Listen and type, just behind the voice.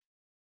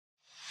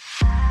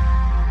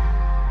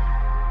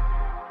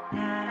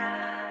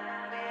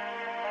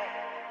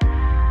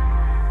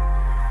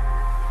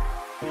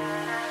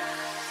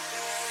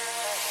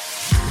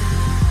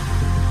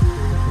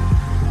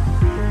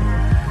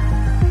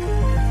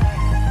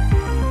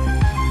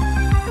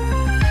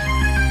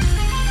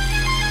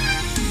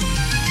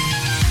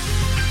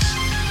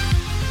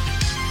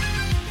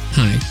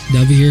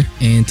Davi here,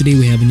 and today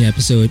we have a new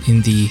episode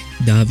in the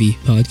Davi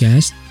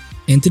podcast.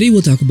 And today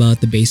we'll talk about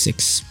the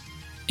basics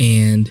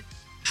and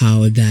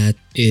how that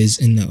is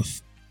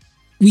enough.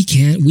 We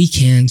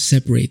can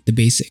separate the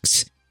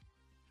basics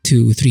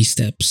to three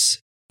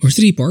steps or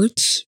three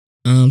parts.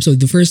 So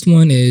the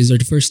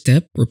first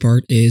step or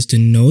part is to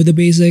know the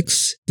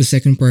basics. The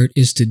second part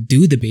is to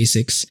do the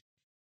basics.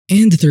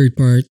 And the third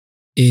part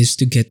is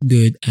to get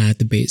good at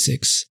the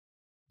basics.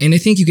 And I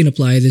think you can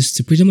apply this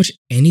to pretty much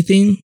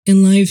anything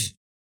in life.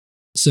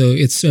 So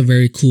it's a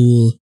very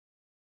cool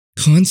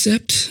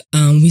concept.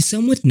 We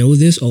somewhat know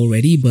this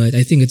already, but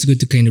I think it's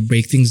good to kind of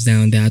break things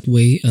down that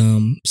way.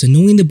 So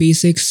knowing the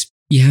basics,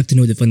 you have to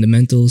know the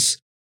fundamentals,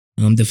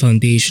 the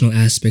foundational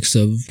aspects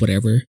of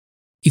whatever.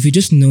 If you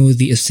just know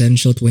the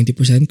essential 20%,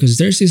 because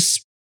there's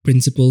this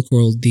principle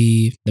called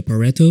the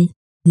Pareto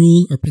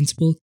rule or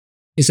principle.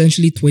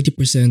 Essentially,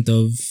 20%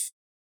 of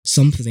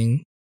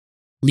something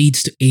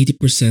leads to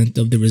 80%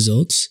 of the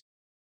results.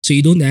 So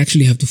you don't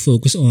actually have to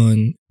focus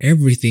on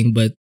everything,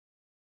 but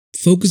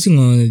focusing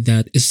on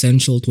that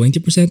essential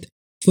 20%,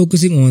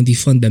 focusing on the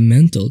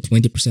fundamental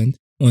 20%,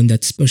 on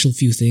that special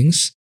few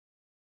things.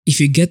 If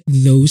you get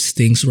those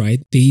things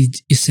right, they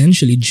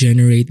essentially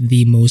generate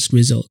the most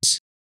results.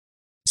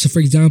 So for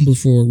example,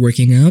 for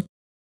working out,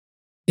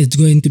 it's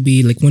going to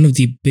be like one of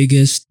the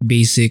biggest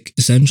basic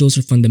essentials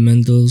or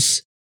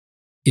fundamentals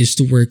is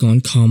to work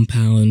on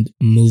compound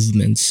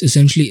movements.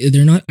 Essentially,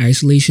 they're not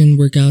isolation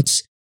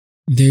workouts.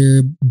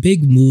 They're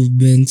big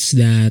movements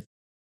that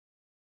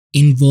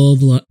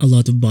involve a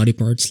lot of body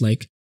parts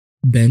like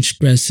bench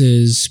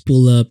presses,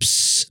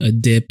 pull-ups,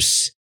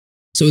 dips.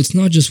 So it's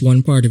not just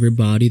one part of your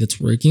body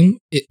that's working.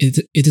 It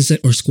is,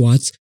 or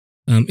squats.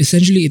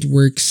 Essentially, it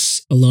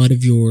works a lot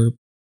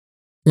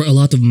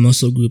of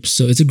muscle groups.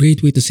 So it's a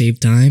great way to save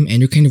time, and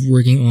you're kind of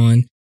working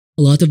on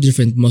a lot of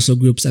different muscle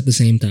groups at the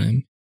same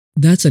time.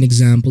 That's an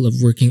example of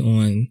working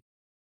on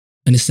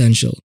an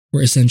essential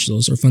or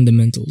essentials or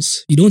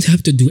fundamentals. You don't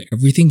have to do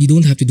everything. You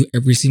don't have to do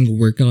every single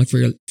workout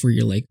for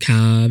your like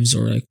calves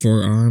or like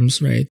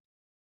forearms, right?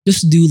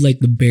 Just do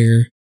like the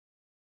bare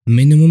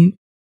minimum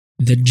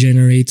that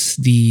generates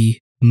the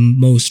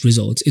most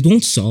results. It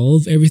won't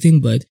solve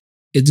everything, but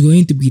it's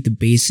going to be the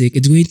basic.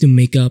 It's going to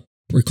make up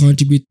or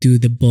contribute to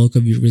the bulk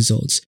of your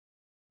results.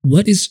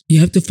 You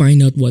have to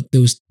find out what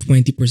those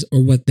 20%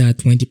 or what that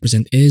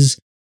 20% is,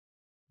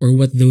 or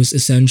what those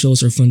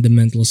essentials or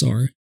fundamentals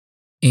are.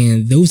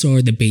 And those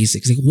are the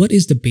basics. Like, what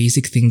is the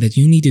basic thing that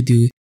you need to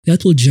do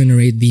that will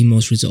generate the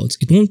most results?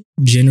 It won't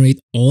generate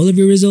all of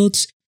your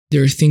results.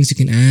 There are things you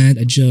can add,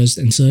 adjust,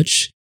 and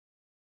such.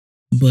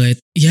 But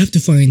you have to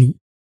find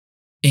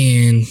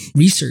and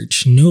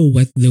know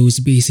what those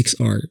basics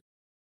are.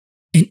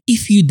 And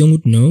if you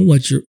don't know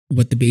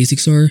what the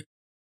basics are,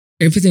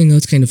 everything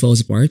else kind of falls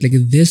apart. Like,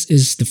 this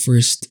is the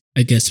first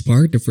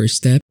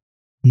step,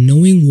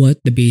 knowing what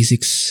the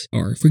basics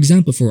are. For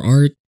example, for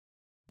art,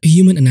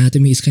 human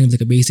anatomy is kind of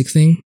like a basic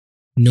thing.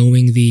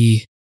 Knowing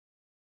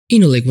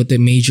what the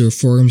major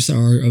forms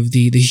are of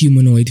the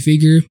humanoid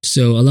figure.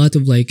 So a lot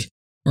of like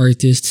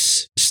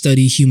artists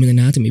study human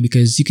anatomy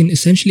because you can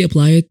essentially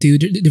apply it to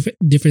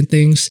different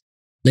things.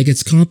 Like,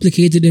 it's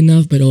complicated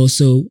enough, but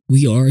also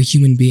we are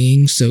human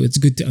beings, so it's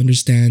good to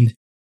understand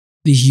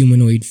the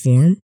humanoid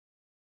form,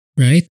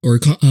 right? Or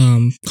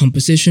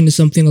composition is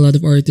something a lot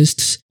of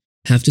artists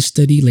have to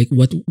study, like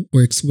what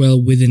works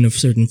well within a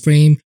certain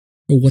frame,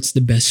 or what's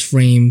the best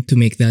frame to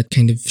make that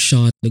kind of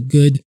shot look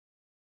good.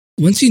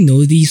 Once you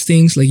know these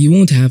things, like, you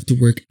won't have to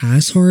work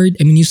as hard.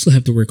 I mean, you still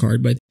have to work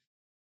hard, but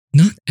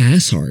not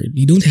as hard.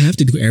 You don't have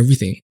to do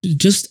everything.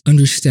 Just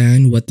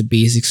understand what the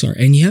basics are.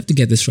 And you have to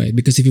get this right,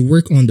 because if you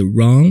work on the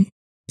wrong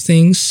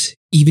things,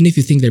 even if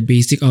you think they're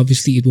basic,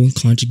 obviously it won't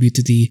contribute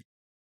to the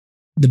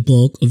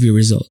bulk of your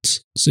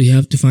results. So you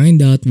have to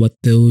find out what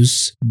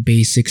those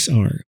basics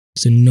are.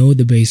 So know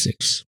the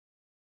basics.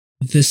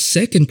 The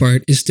second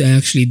part is to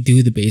actually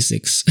do the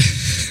basics.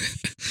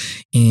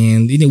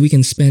 And, we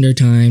can spend our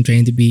time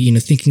trying to be,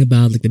 thinking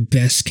about like the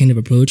best kind of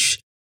approach.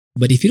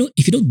 But if you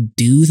don't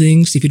do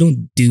things, if you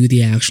don't do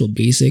the actual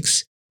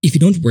basics, if you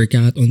don't work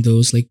out on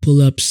those like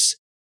pull-ups,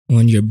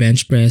 on your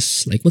bench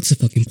press, like, what's the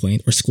fucking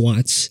point? Or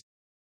squats.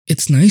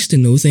 It's nice to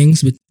know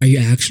things, but are you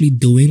actually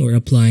doing or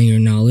applying your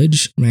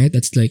knowledge, right?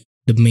 That's like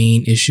the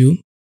main issue.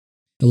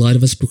 A lot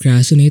of us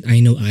procrastinate. I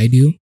know I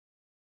do.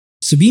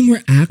 So be more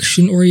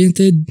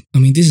action-oriented. I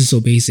mean, this is so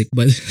basic,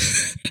 but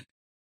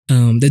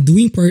the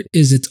doing part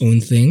is its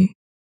own thing.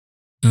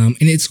 And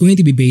it's going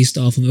to be based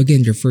off of,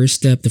 again, your first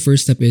step. The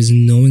first step is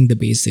knowing the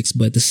basics,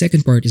 but the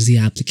second part is the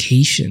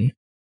application,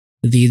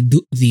 the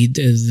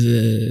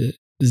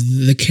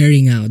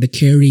carrying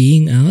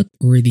out,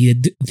 or the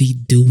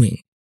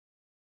doing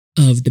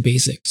of the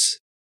basics.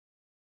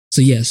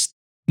 So yes,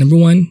 number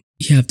one,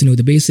 you have to know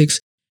the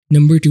basics.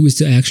 Number two is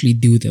to actually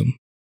do them.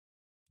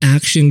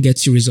 Action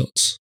gets you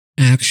results.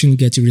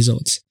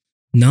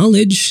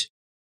 Knowledge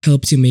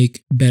helps you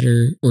make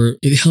better, or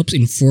it helps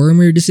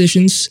inform your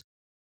decisions.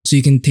 So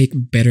you can take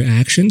better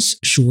actions,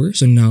 sure.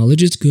 So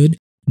knowledge is good.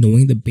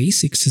 Knowing the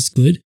basics is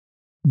good.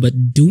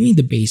 But doing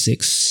the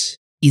basics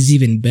is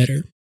even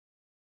better,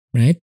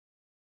 right?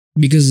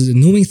 Because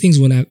knowing things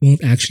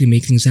won't actually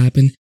make things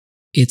happen.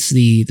 It's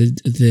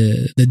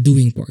the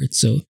doing part.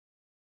 So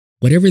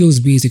whatever those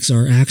basics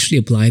are, actually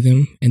apply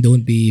them and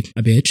don't be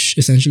a bitch,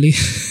 essentially,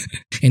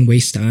 and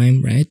waste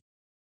time, right?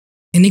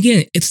 And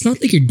again, it's not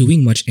like you're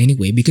doing much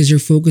anyway because you're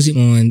focusing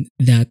on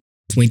that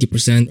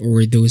 20%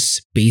 or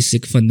those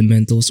basic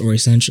fundamentals or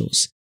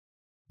essentials.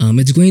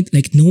 It's going to,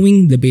 like,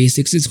 knowing the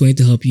basics is going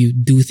to help you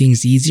do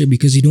things easier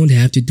because you don't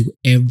have to do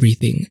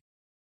everything.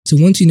 So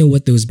once you know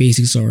what those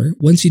basics are,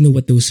 once you know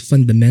what those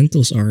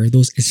fundamentals are,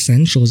 those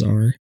essentials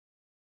are,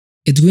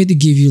 it's going to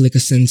give you like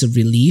a sense of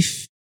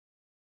relief,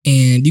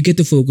 and you get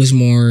to focus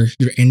more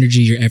your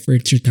energy, your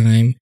efforts, your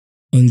time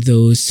on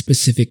those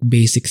specific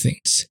basic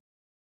things.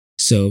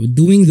 So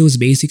doing those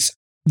basics,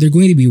 they're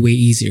going to be way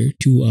easier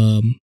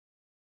to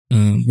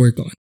work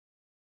on.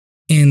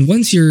 And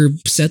once you're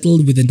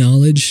settled with the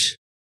knowledge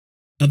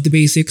of the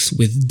basics,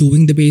 with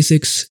doing the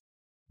basics,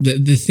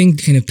 the thing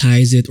that kind of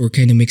ties it or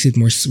kind of makes it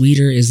more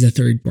sweeter is the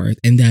third part,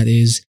 and that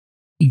is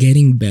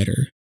getting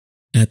better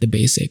at the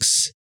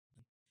basics.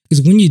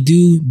 Because when you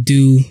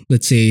do,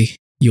 let's say,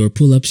 your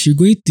pull-ups, you're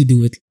going to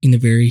do it in a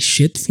very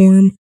shit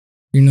form.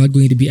 You're not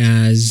going to be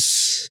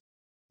as,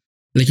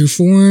 like, your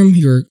form,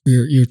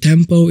 your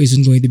tempo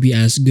isn't going to be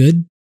as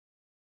good.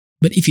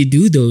 But if you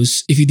do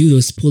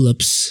those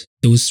pull-ups,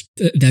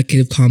 that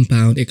kind of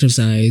compound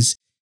exercise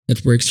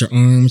that works your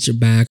arms, your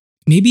back,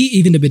 maybe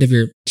even a bit of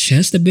your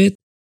chest a bit,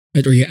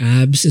 right, or your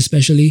abs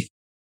especially.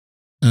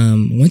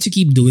 Once you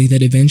keep doing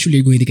that, eventually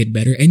you're going to get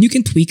better, and you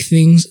can tweak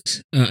things,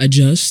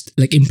 adjust,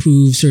 like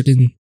improve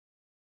certain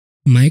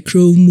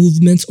micro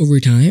movements over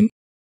time,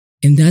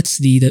 and that's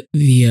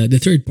the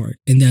third part,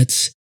 and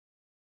that's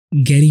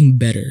getting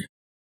better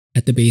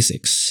at the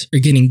basics or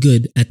getting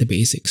good at the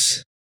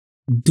basics.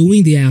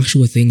 Doing the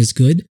actual thing is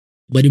good,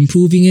 but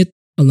improving it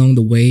along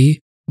the way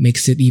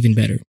makes it even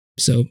better.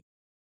 So,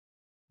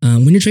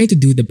 when you're trying to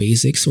do the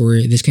basics or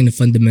this kind of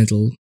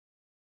fundamental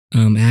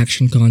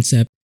action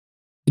concept,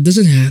 it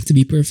doesn't have to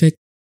be perfect.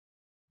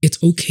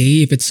 It's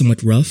okay if it's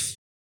somewhat rough.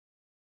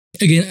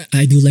 Again,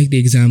 I do like the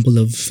example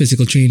of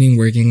physical training,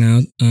 working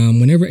out.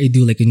 Whenever I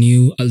do like a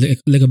new,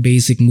 like a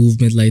basic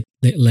movement, like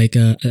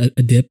a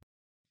dip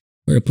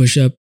or a push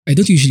up, I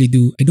don't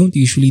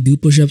usually do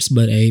push ups,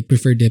 but I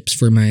prefer dips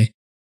for my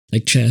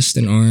like chest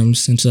and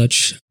arms and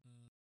such.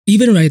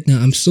 Even right now,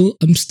 I'm still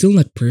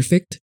not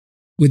perfect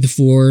with the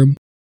form.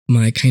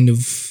 My kind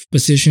of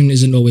position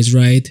isn't always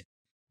right.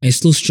 I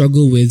still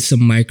struggle with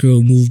some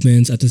micro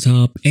movements at the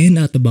top and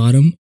at the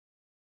bottom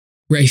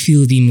where I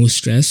feel the most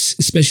stress,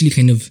 especially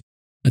kind of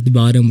at the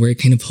bottom where I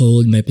kind of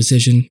hold my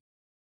position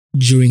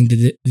during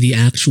the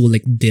actual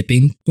like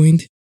dipping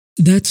point.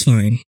 That's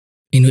fine.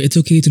 You know, it's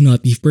okay to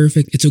not be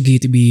perfect. It's okay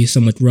to be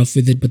somewhat rough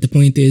with it. But the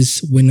point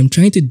is, when I'm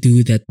trying to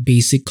do that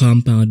basic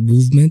compound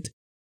movement,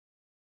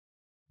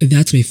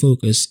 that's my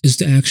focus, is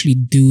to actually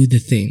do the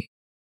thing.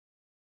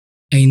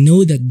 I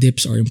know that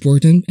dips are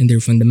important and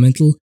they're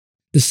fundamental.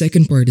 The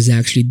second part is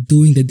actually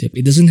doing the dip.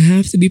 It doesn't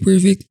have to be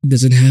perfect. It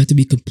doesn't have to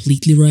be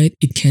completely right.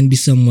 It can be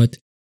somewhat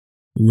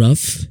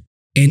rough,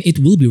 and it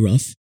will be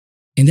rough,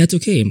 and that's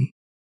okay.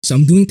 So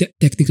I'm doing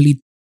technically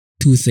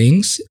two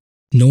things,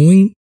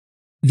 knowing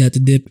that the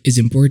dip is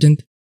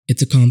important,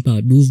 it's a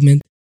compound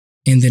movement,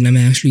 and then I'm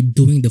actually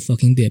doing the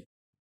fucking dip.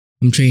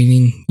 I'm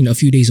training, a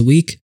few days a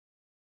week,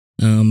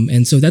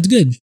 and so that's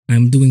good.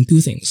 I'm doing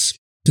two things.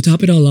 To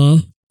top it all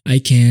off, I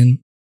can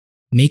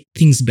make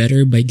things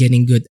better by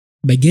getting good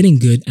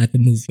at the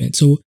movement.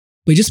 So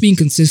by just being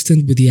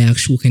consistent with the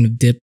actual kind of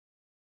dip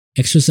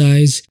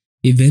exercise,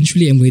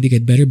 eventually I'm going to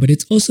get better. But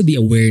it's also the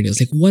awareness.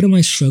 Like, what am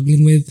I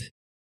struggling with?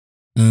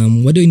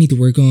 What do I need to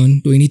work on?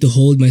 Do I need to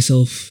hold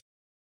myself,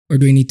 or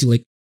do I need to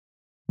like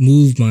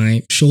move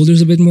my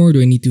shoulders a bit more?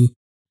 Do I need to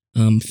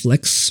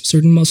flex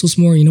certain muscles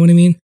more? You know what I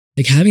mean?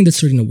 Like having that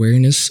certain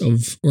awareness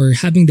of, or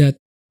having that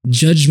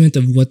judgment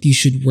of what you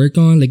should work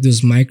on, like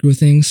those micro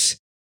things.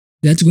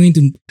 That's going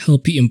to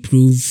help you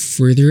improve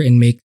further and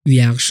make the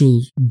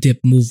actual dip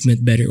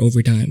movement better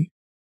over time.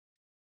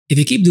 If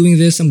I keep doing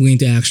this, I'm going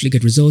to actually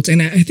get results.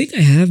 And I think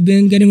I have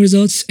been getting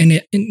results. I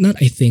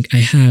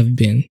have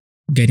been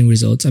getting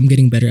results. I'm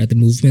getting better at the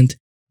movement,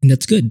 and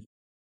that's good.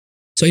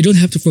 So I don't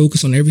have to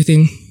focus on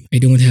everything. I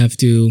don't have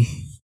to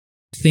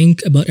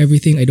think about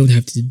everything. I don't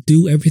have to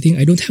do everything.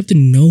 I don't have to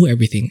know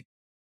everything.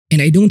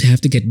 And I don't have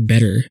to get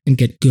better and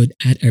get good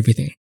at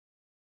everything.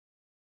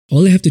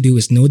 All I have to do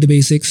is know the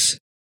basics,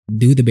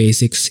 do the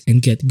basics,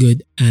 and get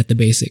good at the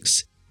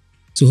basics.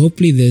 So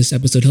hopefully this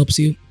episode helps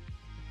you.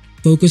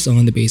 Focus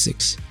on the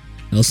basics.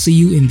 I'll see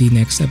you in the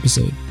next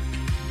episode.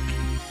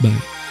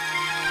 Bye.